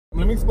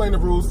let me explain the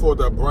rules for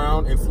the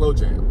brown and slow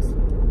jams.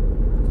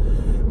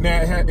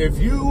 Now, if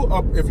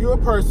you're a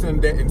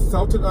person that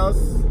insulted us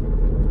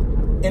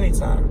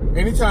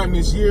anytime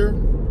this year,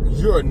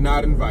 you're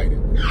not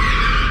invited.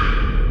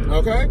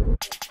 Okay?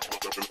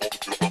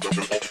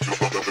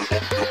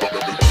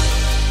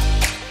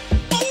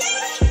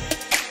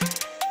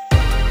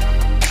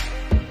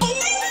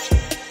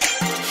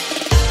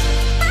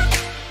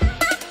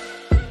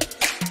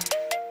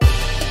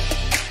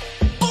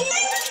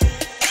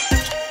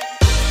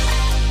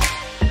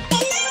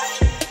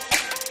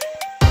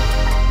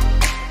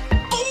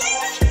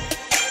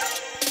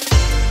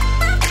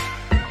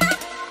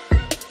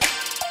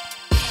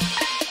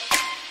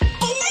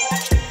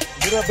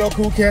 What up, though,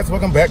 cool cats?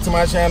 Welcome back to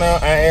my channel.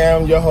 I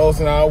am your host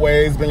and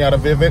always Benyatta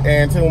Vivid,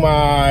 and to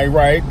my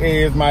right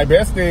is my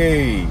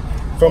bestie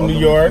from New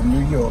York.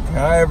 New York.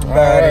 Hi,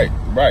 everybody.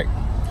 All right.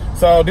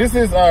 So this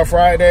is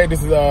Friday.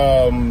 This is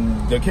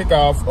the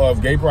kickoff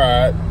of Gay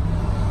Pride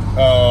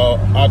out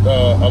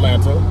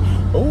Atlanta.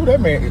 Oh,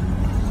 that man,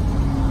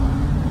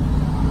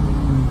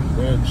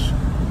 bitch.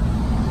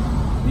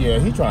 Yeah,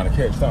 he trying to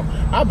catch something.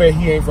 I bet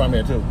he ain't from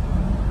there too.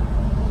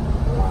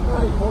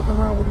 Why you walking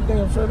around with your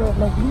damn shirt off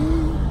like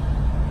you?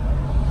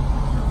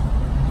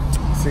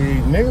 See,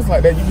 niggas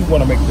like that, you just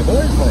want to make the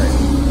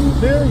boyfriend.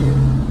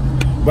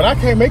 Period. But I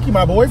can't make you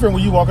my boyfriend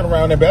when you walking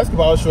around in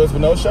basketball shorts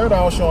with no shirt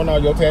on, showing all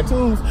your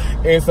tattoos,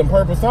 and some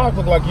purple socks,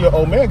 look like you're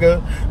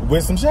Omega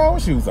with some shower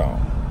shoes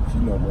on.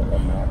 You know what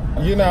I'm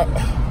not. You know,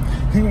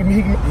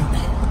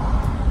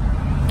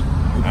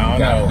 I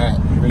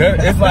don't know.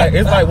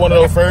 It's like one of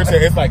those first.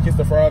 It's like Kiss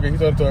the Frog and he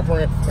turned to a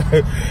prince.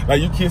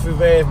 Like you kiss his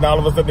ass, and all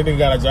of a sudden they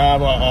got a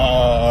job,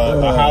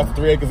 a house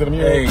 3 acres in the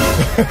mule.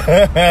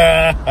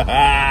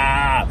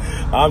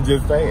 I'm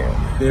just saying.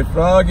 The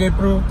frog get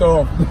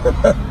brutal.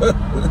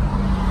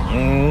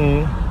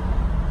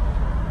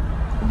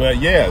 But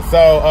yeah,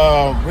 so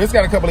it's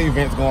got a couple of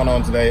events going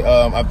on today.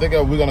 I think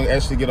we're gonna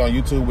actually get on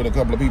YouTube with a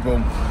couple of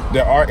people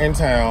that are in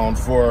town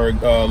for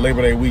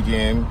Labor Day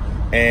weekend,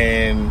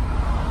 and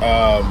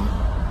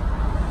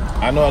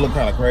I know I look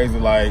kind of crazy,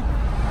 like,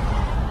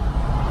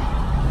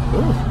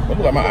 ooh, look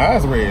like my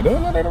eyes red.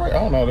 I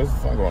don't know, there's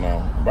something going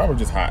on. Probably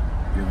just hot.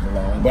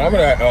 But I'm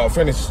gonna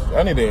finish.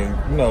 I need to,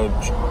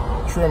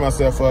 trim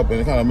myself up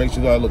and kind of make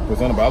sure that I look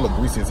presentable. I look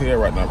greasy as hair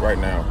right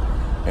now,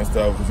 and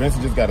stuff.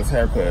 Vincent just got his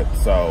hair cut,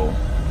 so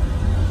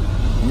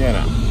you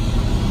know.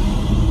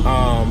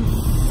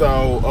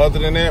 So other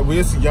than that,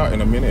 we'll see y'all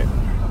in a minute.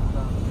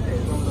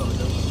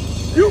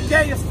 You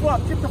gay as fuck.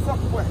 Get the fuck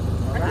away.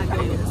 Right.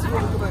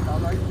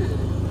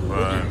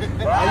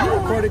 Are you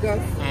recording us?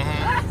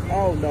 Mm-hmm.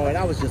 Oh no, and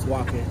I was just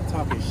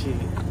talking shit.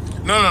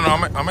 No,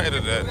 I'm gonna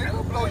edit that.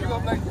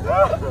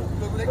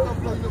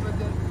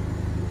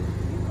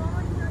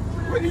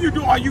 What do you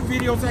do? Are you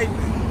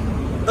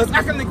videotaping us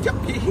acting like get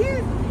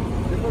here?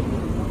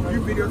 You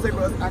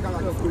videotaping us acting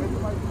like a fool?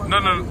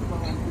 No.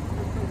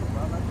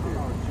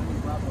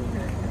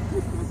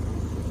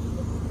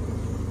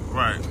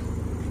 Right.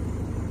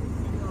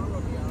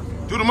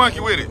 Do the monkey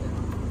with it.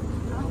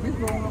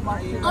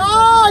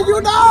 Oh,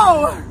 you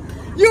know,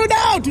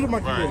 do the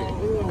monkey with it.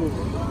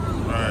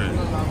 Right.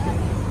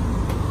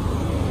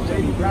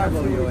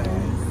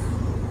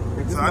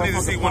 So I need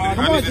to see I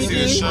need to see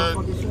this shirt.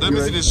 Let me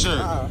see this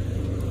shirt.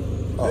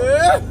 I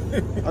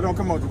don't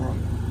come on, bro.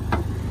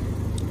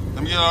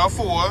 Let me get all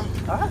 4.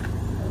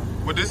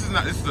 But this is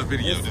a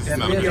video. This is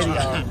not a picture.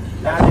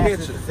 Not a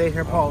picture. Say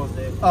her pose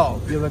there. Oh,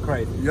 you look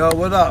crazy. Yo,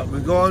 what up?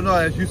 What's going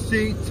on? As you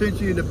see,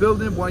 Tinchy in the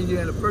building, 1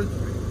 year anniversary.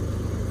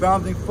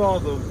 Founding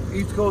father,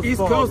 East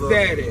Coast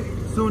daddy.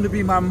 Soon to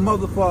be my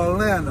mother for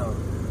Atlanta.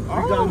 We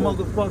got a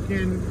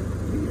motherfucking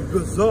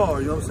bazaar,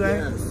 you know what I'm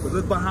saying? Yes. But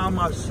look behind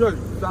my shirt,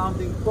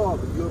 founding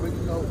father. You already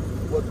know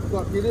what the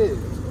fuck it is.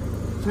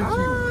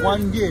 Tinchy,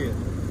 1 year.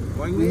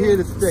 We here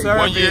to stay.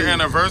 1 year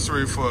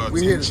anniversary for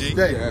We here to Tinchy.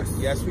 stay.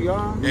 Yes, we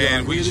are.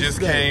 And we just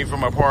came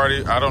from a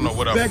party. I don't know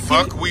where the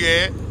fuck we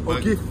at. Or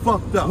get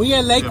fucked up. We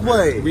in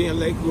Lakewood. We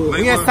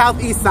in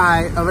southeast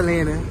side of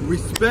Atlanta.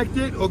 Respect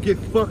it or get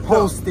fucked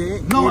Post up.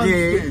 it. No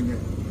understanding.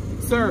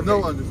 Serve No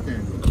it.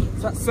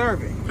 understanding.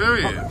 Serve it.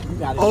 Period.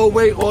 Oh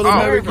wait, all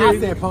American. I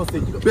said post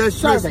it. Best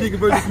dressed nigga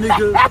versus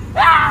nigga.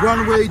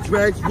 Runway,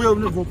 drags,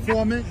 realness,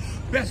 performance.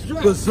 Best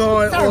dress.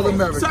 Bazaar, all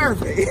American.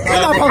 Serve it.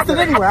 I'm not posting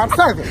anywhere. I'm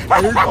serving.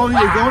 And it's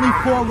only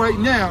 4 right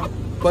now,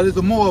 but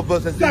there's more of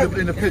us that's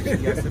in the picture.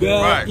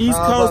 Right. East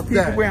How Coast about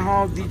people that? went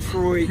home.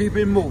 Detroit. Keep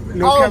it moving.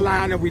 North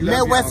Carolina, we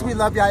love Midwest, y'all. we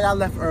love y'all. Y'all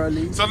left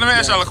early. So let me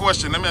ask y'all a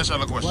question. What's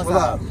What's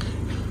up?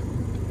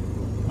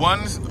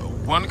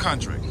 One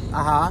country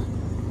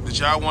that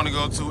y'all want to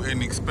go to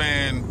and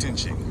expand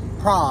Tinchy.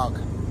 Prague.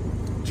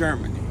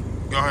 Germany.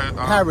 Go ahead.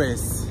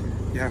 Paris.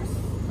 Yes.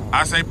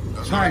 I say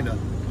China.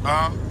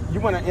 You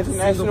want an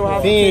international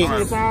house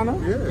Thanks. in China?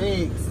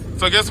 Thanks.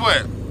 So guess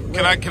what?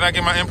 Can I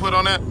get my input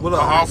on that? What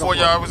up? All 4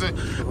 y'all was it?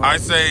 I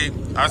say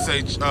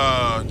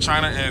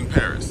China and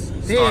Paris.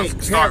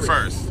 Start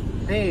first.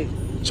 Thanks.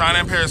 China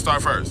and Paris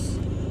start first.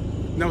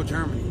 No,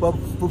 Germany. But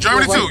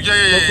Germany for too.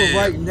 Yeah. But for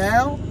right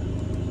now,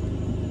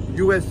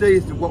 USA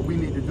is what we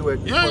need to do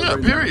at this point right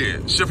now.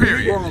 Period.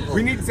 Superior.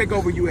 We need to take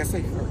over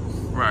USA first.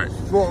 Right.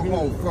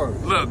 Stronghold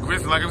first. Look,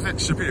 Chris, like I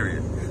said,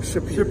 superior.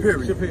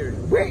 Superior.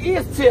 Where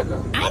is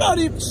Tigger? I don't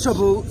even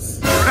Shaboots.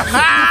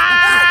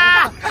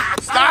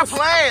 Stop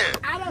playing.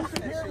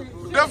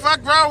 The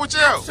fuck wrong with you?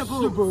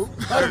 Shaboot.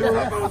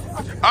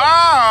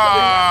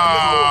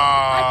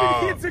 Oh.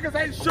 I think his Tigger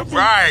ain't Shaboot.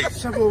 Right.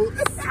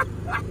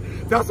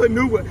 Shaboot. That's a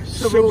new one.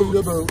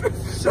 Shaboot.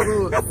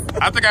 Shaboot.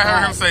 I think I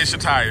heard him say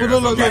Shatire.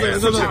 Look.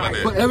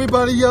 For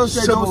everybody else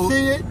that don't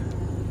see it,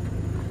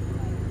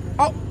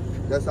 Oh.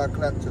 that's our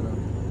clap to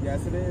them.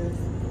 Yes, it is.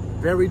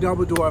 Very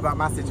Dumbledore about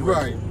my situation.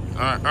 Right.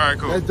 All right,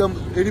 cool. That's them.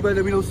 Anybody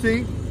that we don't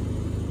see.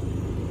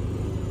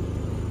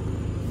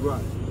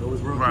 Right. That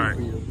was real Right.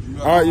 cool for you.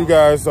 All right, you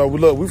guys. So we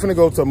finna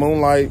go to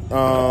Moonlight.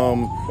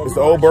 It's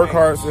the old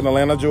Burkhart's in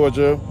Atlanta,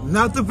 Georgia.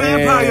 Not the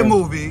vampire And-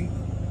 movie,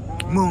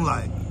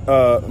 Moonlight.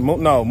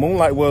 No,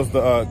 Moonlight was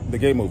the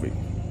gay movie.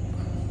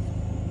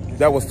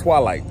 That was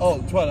Twilight. Oh,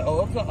 Twilight.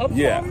 Oh, I'm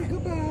Yeah. sorry.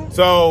 Goodbye.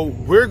 So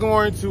we're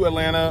going to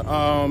Atlanta,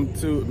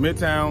 to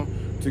Midtown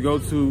to go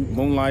to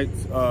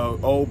Moonlight's,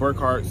 old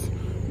Burkhart's.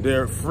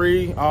 They're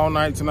free all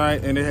night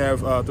tonight, and they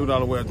have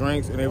 $3 wear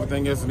drinks and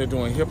everything else, and they're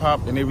doing hip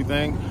hop and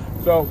everything.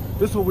 So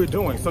this is what we're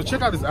doing. So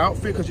check out this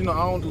outfit, cause you know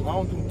I don't do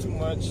too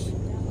much.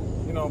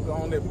 You know, go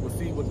on there, people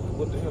see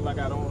what the hell I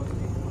got on.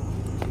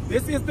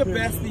 This is the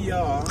best of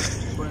y'all.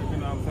 But you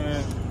know what I'm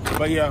saying.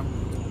 But yeah,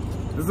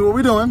 this is what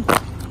we're doing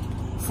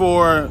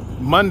for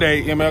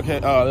Monday.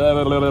 MLK.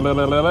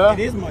 It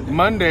is Monday.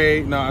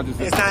 Monday. No, I just.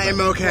 It's not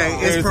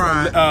MLK. It's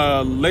Pride.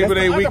 Labor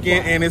Day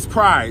weekend, and it's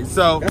Pride.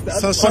 So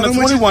So on the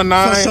 21-9,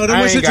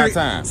 I ain't got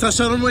time. So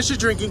show them what you're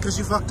drinking because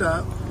you fucked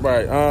up.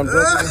 Right.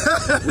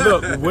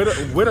 Look,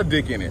 with a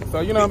dick in it. So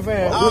you know what I'm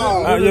saying.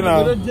 You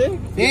know,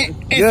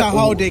 It's a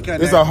whole dick in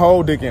it. it's a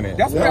whole dick in it.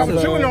 That's You what know I was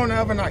I'm chewing saying? on the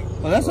other night.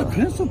 Oh, that's a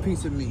pencil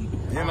piece of meat.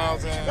 You know what I'm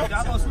saying?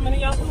 Y'all go swimming in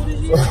y'all food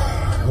this year?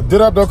 Did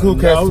up the cool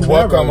cats? No,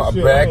 Welcome never.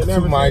 Shit, I back ain't to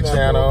never my seen that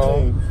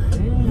channel.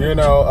 You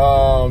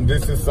know,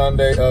 this is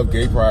Sunday of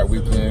Gay Pride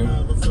weekend,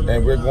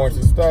 and we're going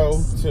to Stowe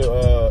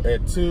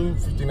at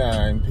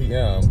 2:59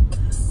 p.m.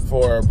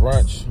 for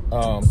brunch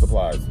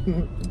supplies.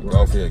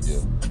 Go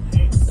figure.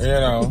 You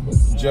know,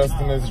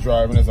 Justin is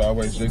driving as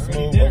always. Jay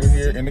Smooth over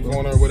here in the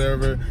corner or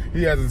whatever.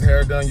 He has his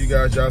hair done. You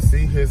guys, y'all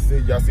see his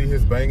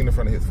bang in the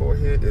front of his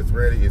forehead. It's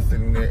ready. It's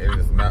sitting there and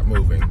it's not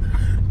moving.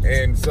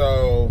 And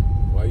so,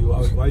 Why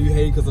you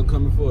hate? Because I'm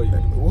coming for you.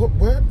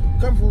 what?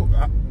 Come for?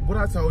 What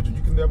I told you,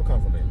 you can never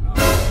come for me.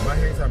 My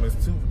hang time is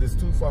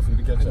too far for you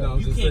to catch No, up. I'm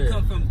You just can't saying.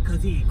 come from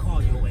because he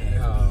call your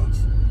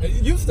ass.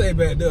 You stay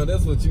back there.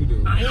 That's what you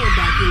do. I ain't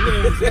back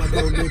there, so I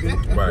go, nigga.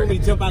 Right. Want me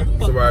to jump out the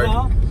So fucking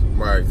car?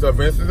 right. So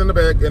Vince is in the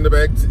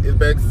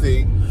back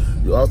seat.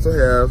 You also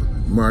have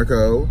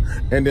Marco,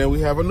 and then we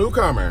have a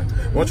newcomer.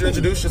 Why don't you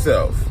introduce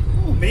yourself?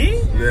 Who,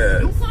 me? Yeah.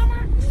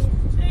 Newcomer?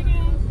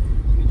 Nigga,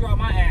 you draw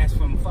my ass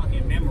from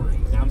fucking memory.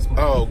 I'm just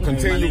Oh, my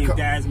continue. name's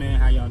Desmond.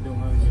 How y'all doing?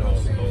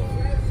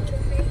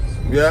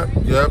 Yep.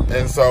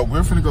 And so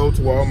we're finna go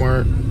to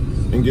Walmart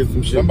and get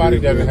some shit. Somebody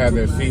doesn't have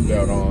their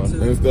seatbelt on.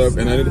 and stuff,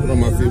 and I need to put on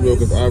my seatbelt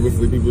because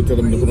obviously people tell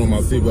them to put on my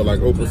seatbelt, like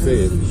Oprah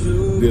said.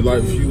 The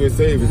life you may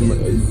save is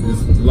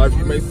life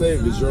you may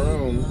save is your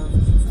own.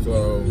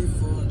 So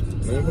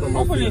let me put on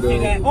my Oprah didn't say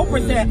that. seatbelt.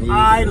 Oprah said,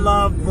 I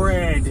love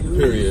bread.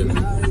 Period.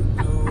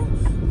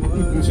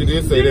 She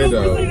did say that Oprah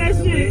though. said that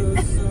shit.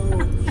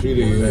 She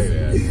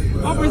did.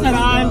 Oprah said,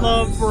 I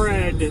love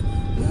bread.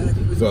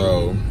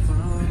 So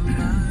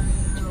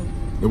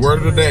the word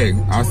of the day,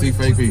 I see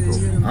fake people.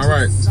 All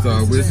right,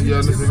 so we'll see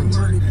y'all next week.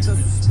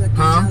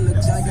 Huh?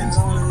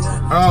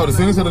 Oh, the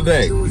sentence of the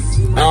day.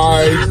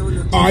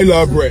 I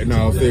love bread.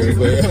 No,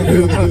 seriously.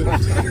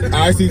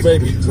 I see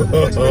fake people.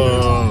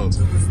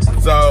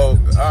 So, all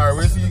right,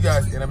 we'll see you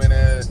guys in a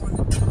minute.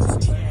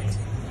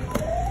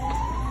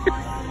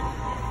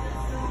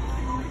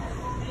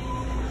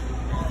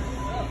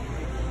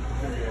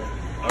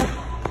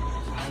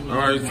 All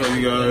right, so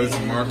you guys,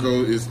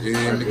 Marco is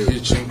in the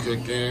kitchen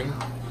cooking.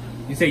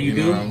 You say you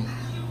do? know,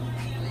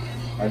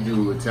 I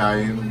do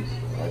Italian,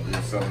 I do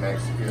some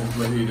Mexican,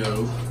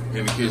 mojito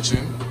in the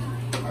kitchen.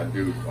 I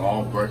do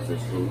all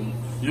breakfast food.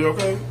 You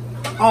okay?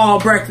 All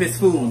breakfast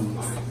food.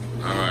 All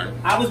right.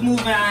 I was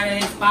moving out of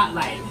his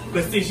spotlight,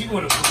 but since you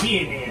want to put me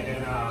in there,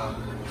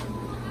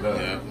 then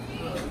Yeah.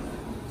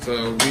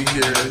 So we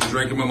here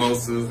drinking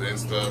mimosas and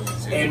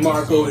stuff. and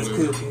Marco is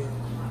cooking.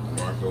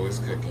 Marco is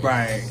cooking.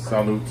 Right.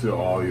 Salute to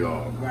all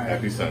y'all. Right.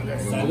 Happy Sunday.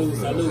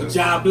 Salute.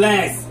 God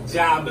bless.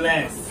 God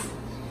bless.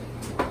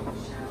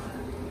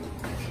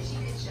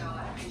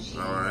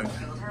 All right.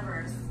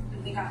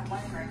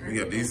 We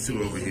got these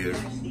two over here.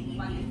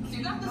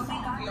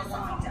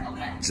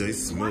 Jay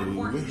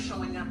Smooth. Here's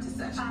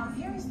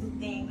the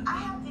thing. I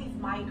have these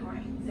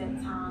migraines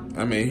at times.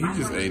 I mean, he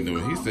just ain't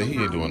doing. He said he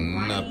ain't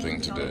doing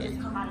nothing today.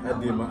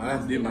 I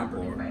did my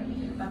part. Then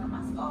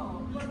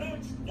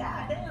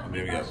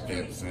we got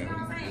Pepsi in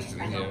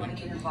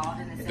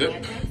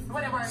here.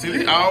 See,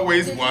 they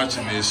always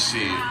watching this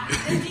shit.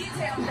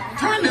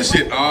 Turn this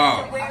shit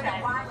off.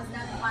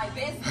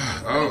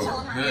 Were you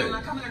telling her, hey, am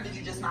I coming, or did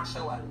you just not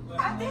show up?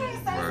 I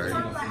did say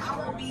sometimes like, I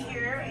won't be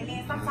here, and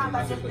then sometimes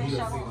I just didn't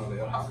show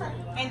up. Okay.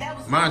 And that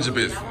was mind your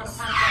business.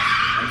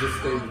 I just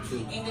stated the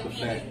truth.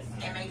 Independent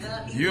and make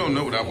up. You don't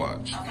know what I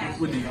watch. Okay.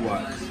 What do you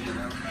watch?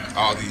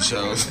 All these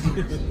shows.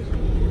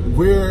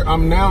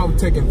 I'm now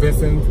taking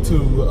Vincent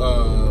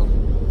to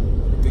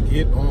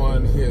get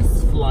on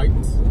his flight.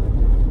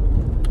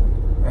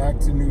 Back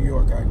to New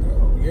York I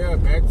go. Yeah,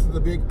 back to the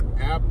Big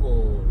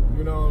Apple.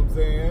 You know what I'm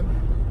saying?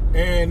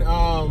 And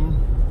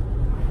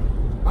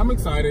I'm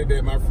excited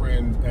that my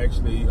friend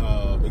actually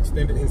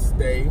extended his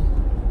stay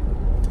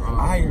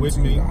with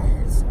me.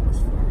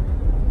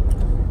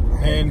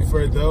 And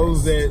for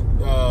those that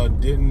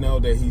didn't know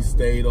that he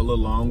stayed a little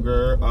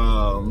longer,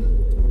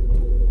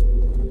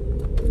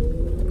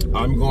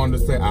 I'm going to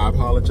say I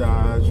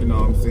apologize. You know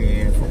what I'm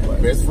saying?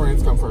 Best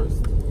friends come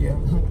first. Yeah.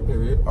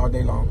 Period. All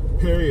day long.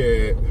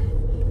 Period.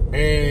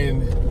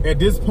 And at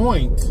this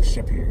point,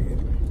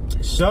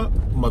 shut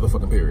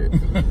motherfucking period.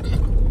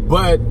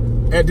 But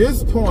at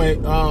this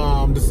point,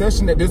 the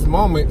session at this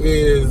moment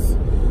is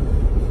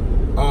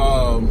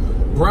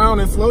Brown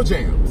and Slow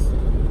Jams.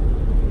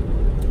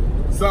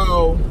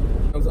 So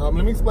let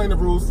me explain the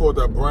rules for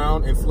the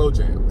Brown and Slow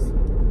Jams.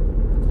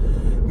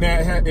 Now,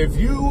 if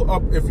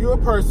you're a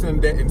person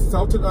that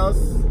insulted us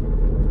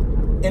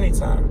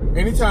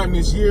anytime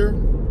this year,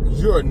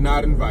 you're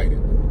not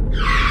invited.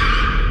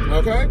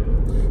 Okay?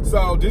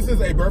 So this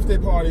is a birthday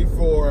party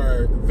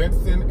for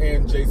Vincent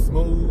and Jay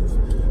Smooth.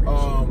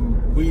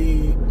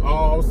 We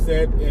all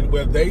set and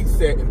they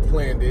set and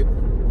planned it.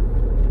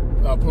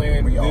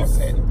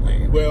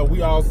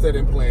 We all set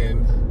and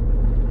planned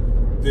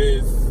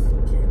this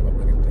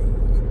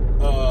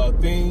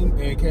theme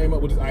and came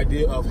up with this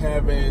idea of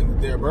having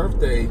their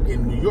birthday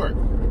in New York.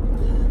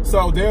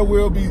 So there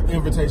will be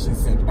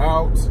invitations sent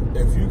out.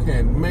 If you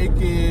can make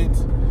it,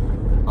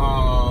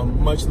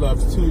 much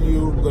love to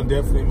you. We're gonna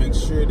definitely make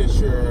sure that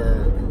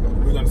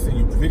we're gonna send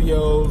you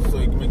videos so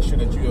you can make sure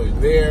that you're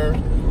there.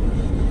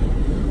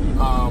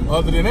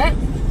 Other than that,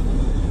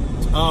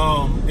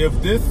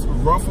 if this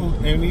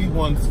ruffled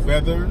anyone's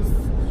feathers,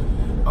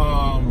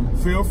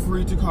 feel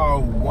free to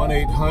call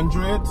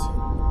 1-800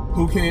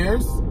 who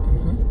cares.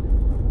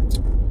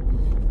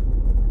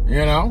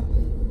 You know,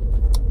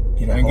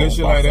 and good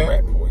shit like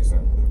that.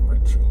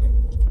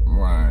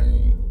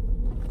 Right.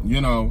 You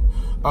know,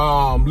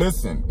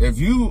 listen, if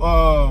you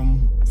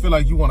feel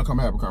like you want to come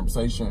have a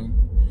conversation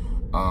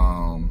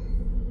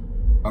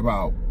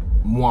about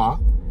moi,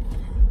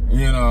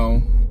 you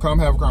know, come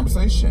have a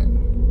conversation.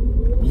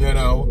 You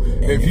know,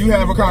 if you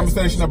have a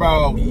conversation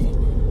about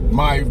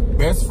my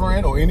best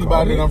friend or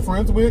anybody that I'm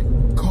friends with,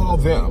 call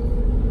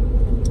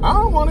them. I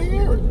don't want to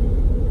hear it.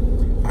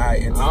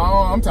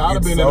 I'm tired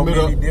of being in the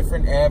middle. So many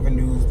different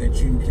avenues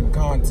that you can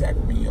contact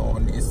me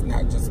on. It's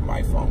not just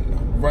my phone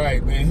number.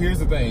 Right, and here's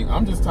the thing.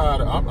 I'm just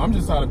tired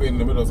of being in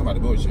the middle of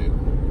somebody's bullshit.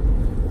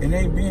 It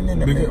ain't being in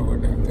the middle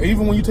with them.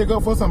 Even when you take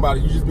up for somebody,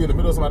 you just be in the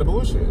middle of somebody's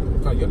bullshit. You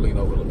gotta lean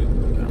over a little bit.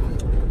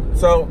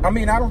 So I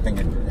mean, I don't think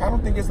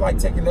it's like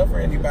taking up for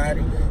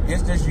anybody.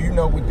 It's just you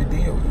know what the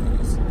deal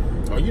is.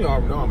 Oh, you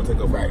already know I'm gonna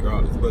take up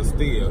regardless, but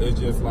still, it's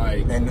just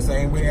like. And the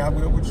same way I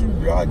will with you.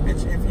 You're like,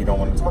 bitch, if you don't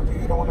want to talk to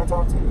you, you don't want to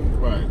talk to me.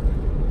 Right.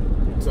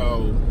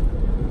 So.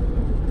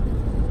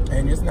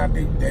 And it's not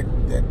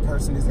that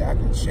person is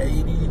acting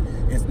shady.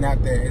 It's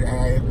not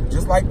that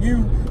just like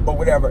you, but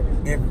whatever.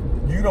 If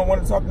you don't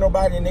want to talk to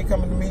nobody and they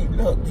coming to me,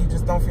 look, you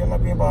just don't feel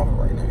like being bothered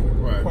right now.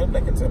 Right. Point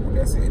blank and simple.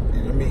 That's it.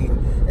 I mean,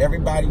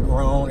 everybody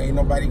grown. Ain't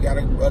nobody got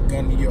a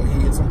gun to your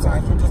head.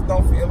 Sometimes you just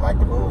don't feel like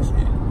the bullshit.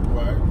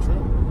 Right.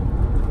 True.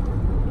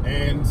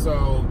 And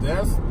so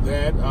that's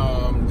that.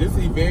 This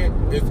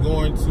event is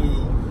going to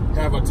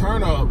have a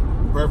turn-up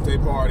birthday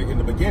party in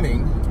the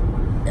beginning,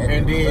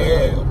 and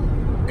then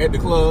at the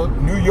club,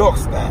 New York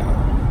style.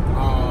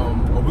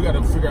 We got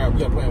to figure out. We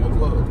got to plan with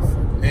clubs,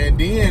 and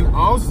then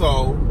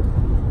also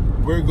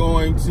we're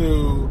going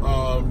to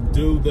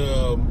do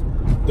the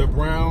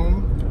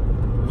Brown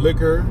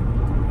liquor.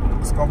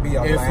 It's gonna be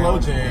a and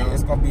lounge. Slow Jam.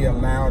 It's gonna be a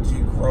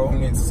loungy,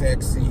 grown and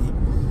sexy.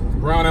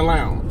 Brown and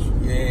Lounge.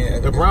 Yeah.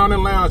 The Brown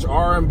and Lounge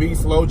R&B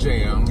Slow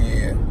Jam.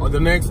 Yeah. On the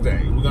next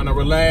day, we're gonna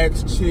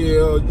relax,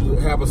 chill,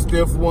 have a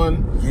stiff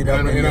one,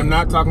 and I'm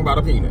not talking about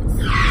a penis.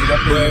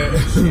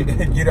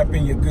 Get up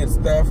in your good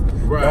stuff.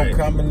 Right. Don't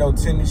come in no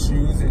tennis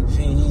shoes and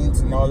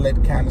jeans and all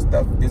that kind of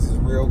stuff. This is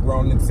real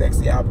grown and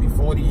sexy. I'll be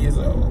 40 years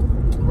old.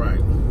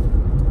 Right.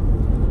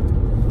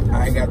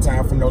 I ain't got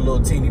time for no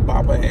little teeny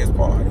bopper ass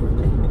party.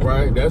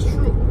 Right, that's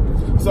true.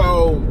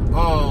 So,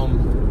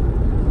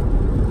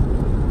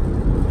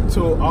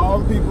 to all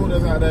the people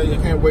that's out there, I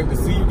can't wait to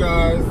see you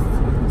guys,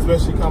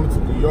 especially coming to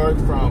New York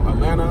from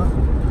Atlanta.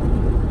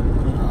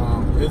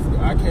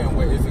 I can't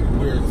wait.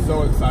 We're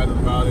so excited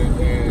about it,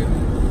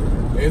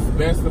 and it's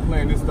best to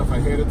plan this stuff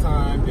ahead of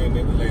time than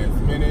at the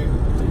last minute.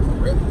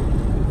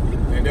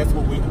 And that's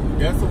what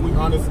we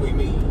honestly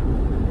need.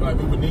 Like,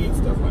 we would need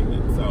stuff like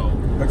that. So,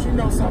 but you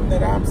know something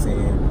that I'm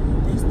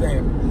seeing? These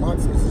damn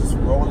months is just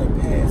rolling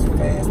past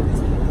fast as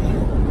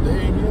hell.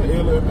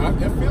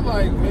 I feel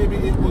like maybe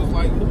it was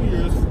like New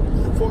Year's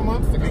 4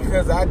 months ago.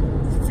 Because I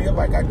feel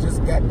like I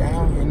just got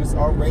down here and it's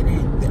already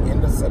the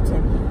end of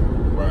September.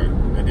 Right.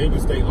 And then we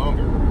stay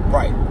longer.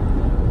 Right.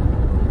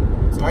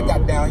 So I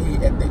got down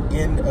here at the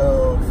end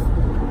of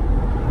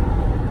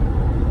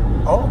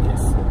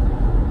August.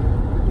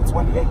 The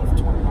 28th,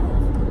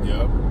 29th.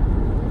 Yep.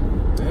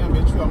 Damn,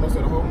 bitch, you almost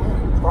had a whole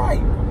month.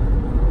 Right.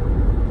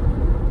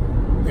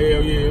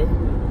 Hell yeah.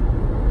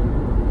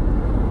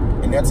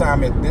 And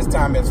this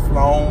time it's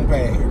flown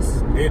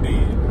past. It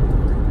did.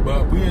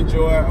 But we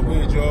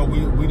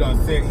done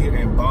sat here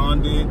and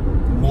bonded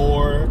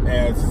more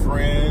as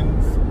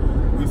friends.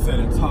 We sat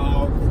and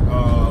talked.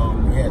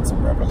 We had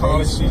some revelations.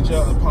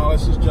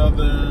 Polished each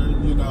other,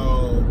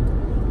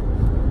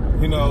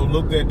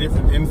 looked at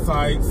different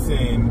insights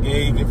and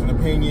gave different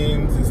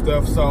opinions and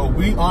stuff. So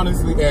we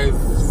honestly, as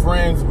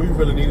friends, we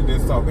really needed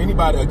this. So if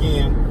anybody,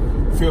 again,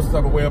 feels some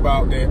type of way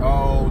about that,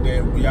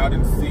 that y'all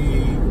didn't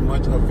see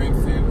much of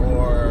Vincent,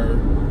 or,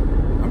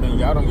 I mean,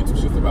 y'all don't get two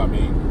shits about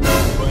me.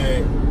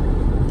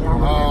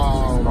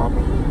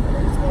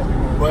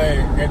 But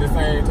at the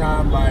same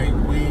time, like,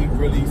 we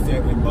really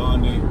sat and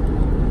bonded.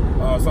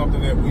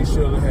 Something that we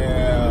should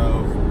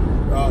have,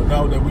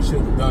 that we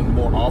should have done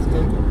more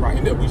often, right?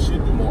 And that we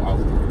should do more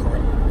often.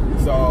 Correct.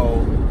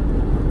 So,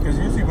 because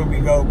usually when we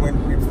was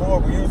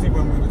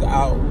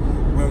out,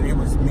 when it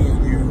was me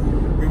and you,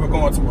 we were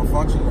going to a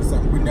function or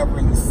something, we never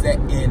really sat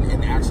in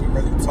and actually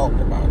really talked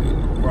about it.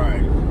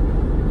 Right.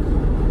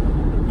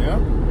 Yeah,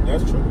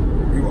 that's true.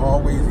 We were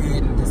always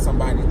heading to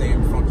somebody's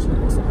damn function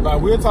or something.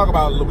 Like we'll talk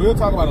about a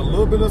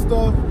little bit of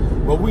stuff,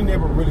 but we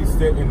never really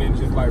sat and then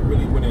just like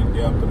really went in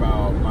depth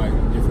about like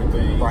different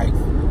things. Right.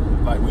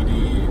 Like we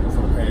did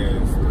for the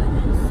past 3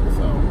 weeks.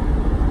 So,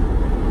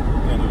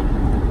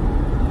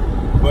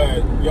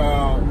 But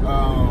y'all,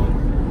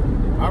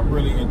 I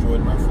really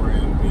enjoyed my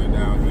friend being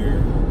down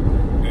here,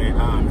 and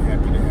I'm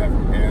happy to have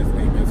him as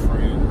a best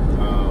friend.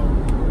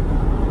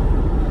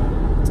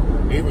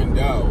 Even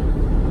though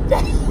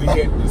we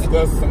had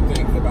discussed some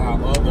things about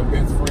how other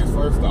best friends.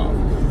 First off,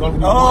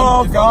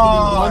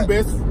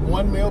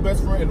 one male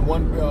best friend and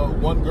one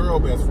girl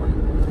best friend.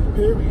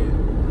 Period.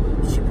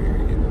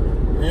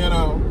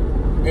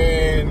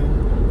 And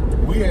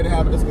we had to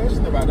have a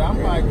discussion about that.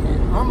 I'm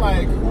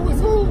like, who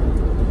is who?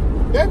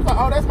 They was like,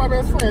 oh, that's my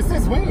best friend.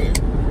 Since when?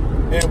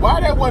 And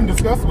why that wasn't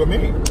discussed with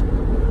me?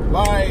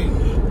 Like,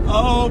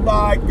 oh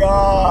my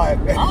God.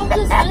 I'm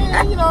just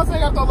saying, you know what I'm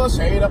saying? I throw a little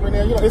shade up in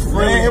there. It's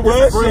friendly. Yeah, it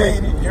was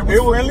shady. It was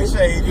friendly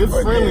shady. It's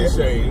friendly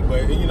shade,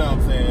 but you know what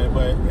I'm saying?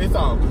 But it's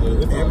all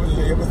good.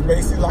 It was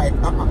basically like,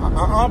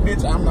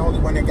 bitch, I'm the only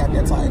one that got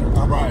that title.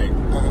 Right.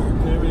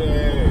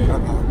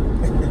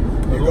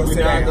 What we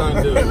not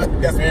gonna do?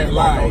 That's and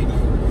like,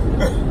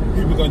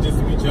 people gonna just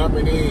be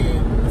jumping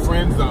in the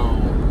friend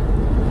zone,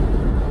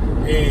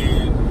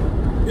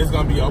 and it's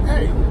gonna be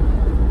okay.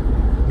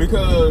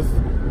 Because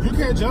you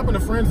can't jump in the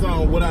friend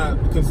zone without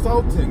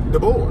consulting the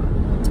board.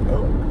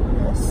 Oh,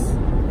 yes.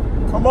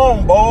 Come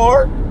on,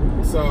 board.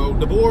 So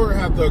the board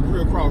have to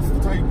agree across the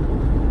table.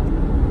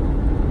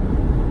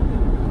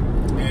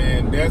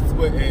 And that's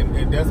what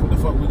the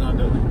fuck we gonna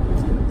do.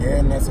 Yeah,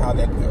 and that's how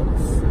that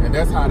goes. And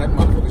that's how that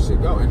motherfucker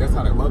shit go. And that's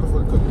how that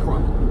motherfucker cookie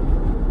crumble.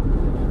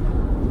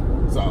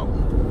 So,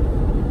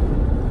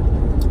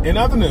 in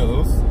other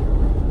news,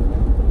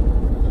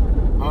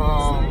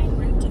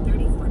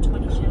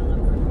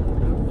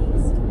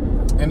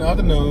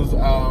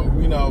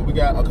 we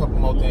got a couple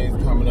more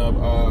things coming up.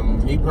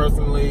 Me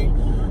personally,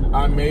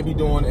 I may be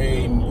doing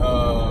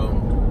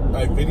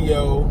a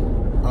video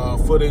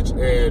footage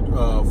at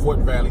Fort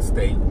Valley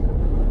State.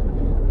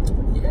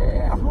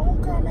 Yeah,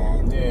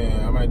 homecoming.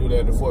 Yeah, I might do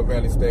that at Fort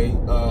Valley State.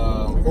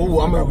 I'm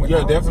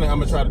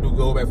gonna try to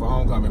go back for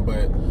homecoming.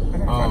 But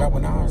my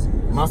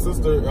little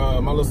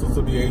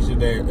sister Beasia,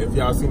 that if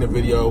y'all seen the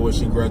video where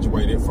she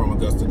graduated from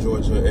Augusta,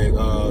 Georgia at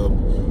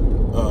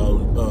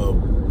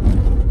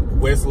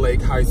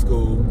Westlake High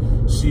School,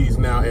 she's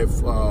now at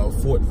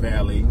Fort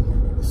Valley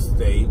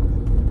State,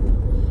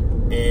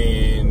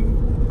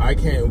 and I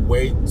can't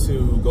wait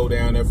to go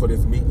down there for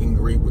this meet and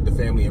greet with the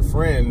family and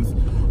friends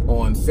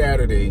on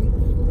Saturday,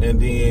 and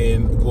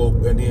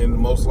then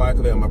most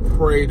likely I'm gonna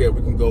pray that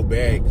we can go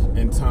back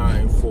in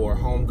time for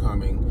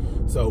homecoming,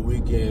 so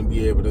we can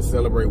be able to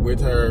celebrate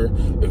with her.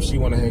 If she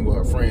want to hang with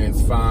her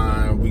friends,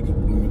 fine.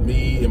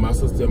 Me and my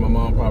sister and my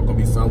mom probably gonna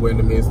be somewhere in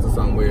the midst of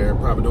somewhere,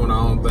 probably doing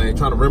our own thing,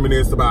 trying to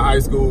reminisce about high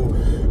school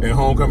and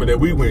homecoming that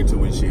we went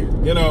to and shit.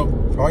 You know.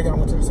 Oh, y'all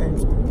went to the same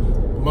school.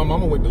 My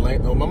mama went to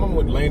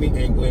Laney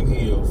and Glen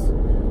Hills.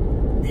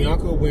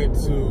 Bianca went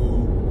to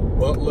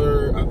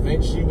Butler. I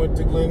think she went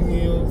to Glen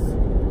Hills,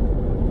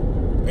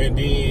 and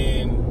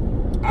then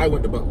I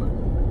went to Butler.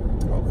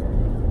 Okay.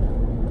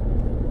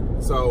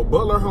 So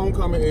Butler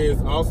homecoming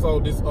is also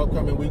this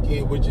upcoming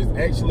weekend, which is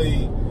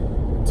actually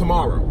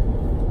tomorrow.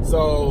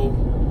 So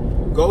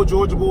go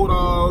Georgia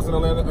Bulldogs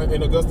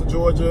in Augusta,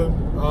 Georgia.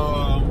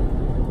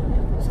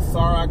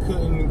 Sorry I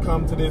couldn't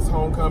come to this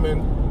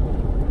homecoming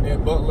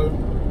at Butler.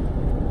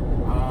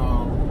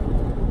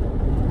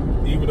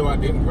 even though I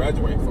didn't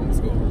graduate from the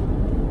school.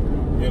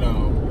 You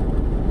know,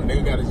 a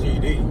nigga got a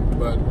GED,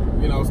 but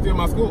you know, still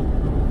my school.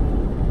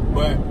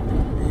 But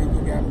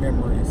you got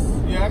memories.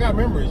 Yeah, I got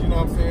memories. You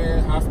know what I'm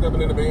saying? High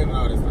stepping in the band and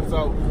all this stuff.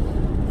 So,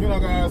 you know,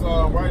 guys,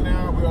 right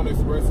now we're on the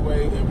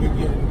expressway and we're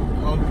getting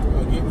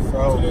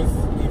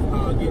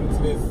to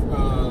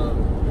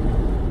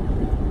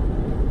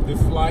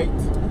this flight.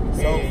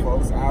 So,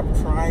 folks, I'm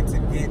trying to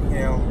get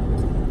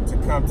him to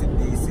come to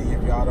DC.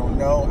 If y'all don't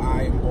know,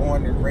 I am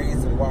born and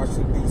raised in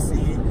Washington,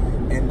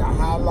 DC, and the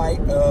highlight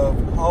of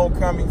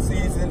homecoming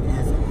season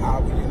is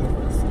Howard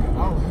University.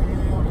 Oh,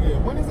 hell yeah.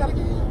 When is that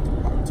again?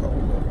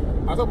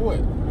 October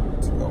what?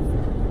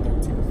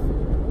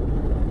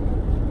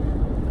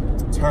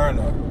 13th. Turn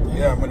up.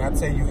 Yeah, when I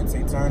tell you it's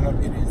a turn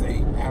up, it is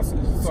a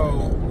absolute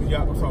turn up.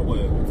 Yeah, so what?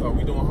 So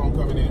we doing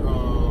homecoming in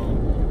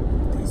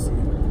DC.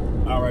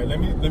 All right, let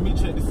me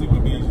check to see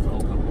what BH is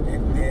homecoming.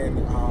 And then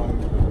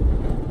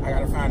I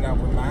gotta find out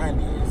where mine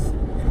is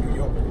in New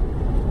York.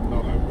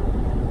 Okay.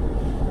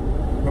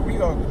 But we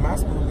go. My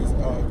school is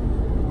the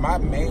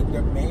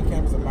main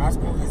campus of my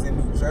school is in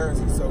New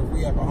Jersey. So if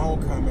we have a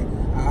homecoming,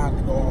 I have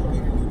to go all the way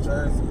to New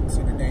Jersey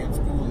to the damn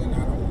school, and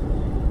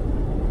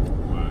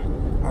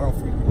I don't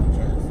frequent New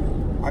Jersey.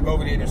 I go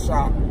over there to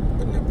shop,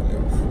 but nothing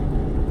else.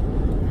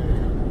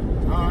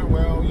 All right,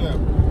 well, yeah.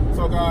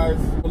 So, guys,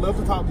 we'd love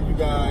to talk to you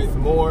guys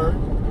more,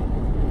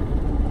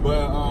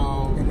 but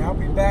and I'll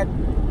be back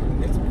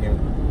next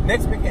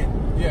weekend.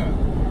 Yeah.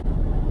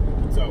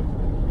 So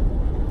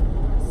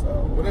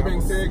with that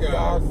being said,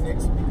 guys,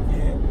 next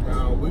weekend.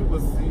 We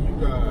will see you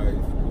guys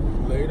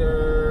later.